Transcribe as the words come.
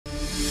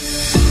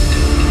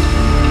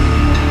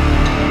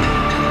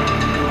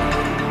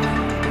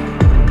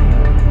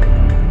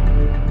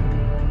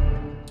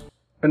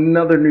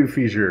Another new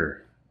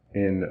feature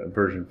in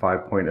version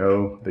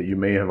 5.0 that you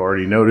may have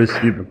already noticed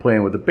if you've been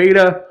playing with the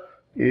beta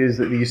is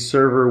the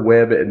server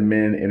web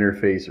admin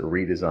interface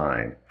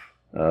redesign.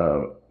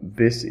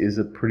 This is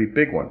a pretty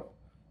big one.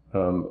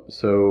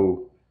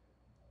 So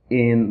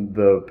in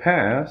the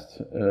past,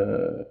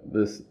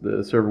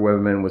 the server web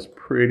admin was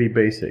pretty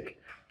basic.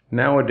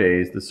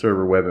 Nowadays, the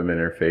server web admin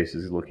interface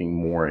is looking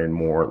more and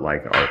more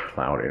like our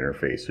cloud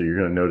interface. So you're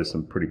going to notice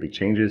some pretty big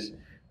changes.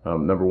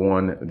 Number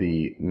one,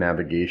 the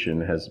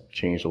navigation has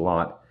changed a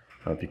lot.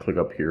 If you click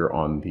up here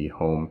on the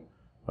home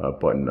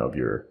button of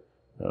your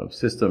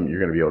system, you're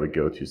going to be able to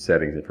go to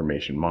settings,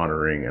 information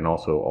monitoring, and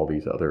also all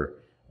these other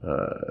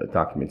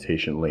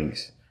documentation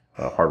links,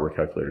 hardware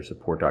calculator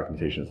support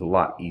documentation. It's a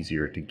lot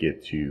easier to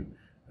get to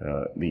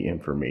the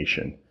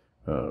information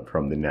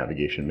from the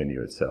navigation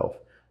menu itself.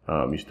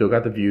 You still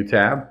got the view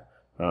tab.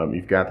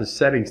 You've got the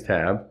settings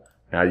tab.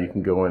 Now you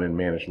can go in and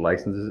manage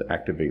licenses,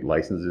 activate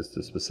licenses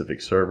to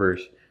specific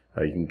servers.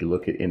 You can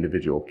look at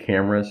individual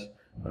cameras,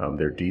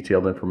 their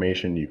detailed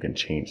information. You can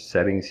change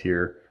settings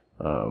here,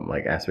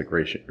 like aspect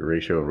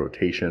ratio,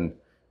 rotation,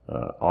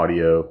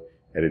 audio,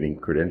 editing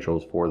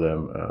credentials for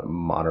them,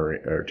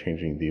 monitoring or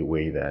changing the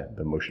way that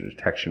the motion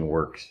detection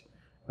works.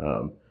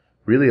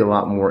 Really a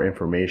lot more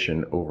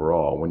information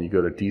overall. When you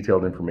go to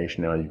detailed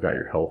information now, you've got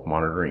your health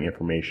monitoring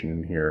information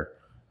in here.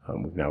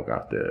 We've now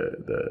got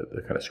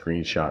the kind of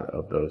screenshot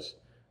of those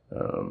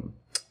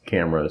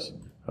cameras.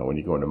 When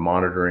you go into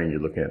monitoring, you're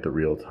looking at the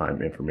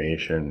real-time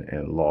information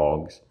and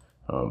logs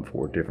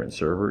for different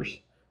servers.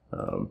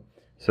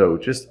 So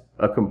just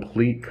a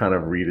complete kind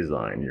of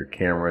redesign. Your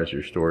cameras,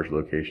 your storage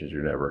locations,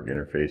 your network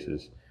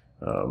interfaces.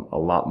 A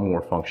lot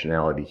more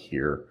functionality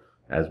here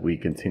as we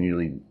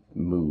continually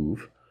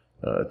move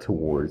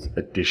towards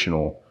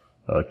additional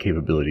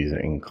capabilities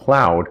in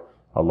cloud.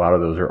 A lot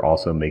of those are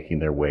also making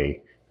their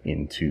way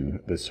into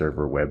the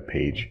server web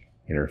page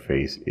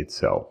interface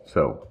itself.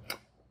 So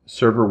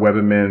server web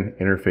admin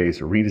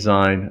interface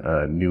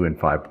redesign, new in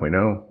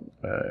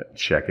 5.0.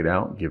 Check it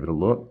out, give it a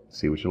look,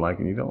 see what you like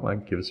and you don't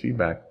like, give us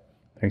feedback.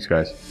 Thanks,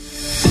 guys.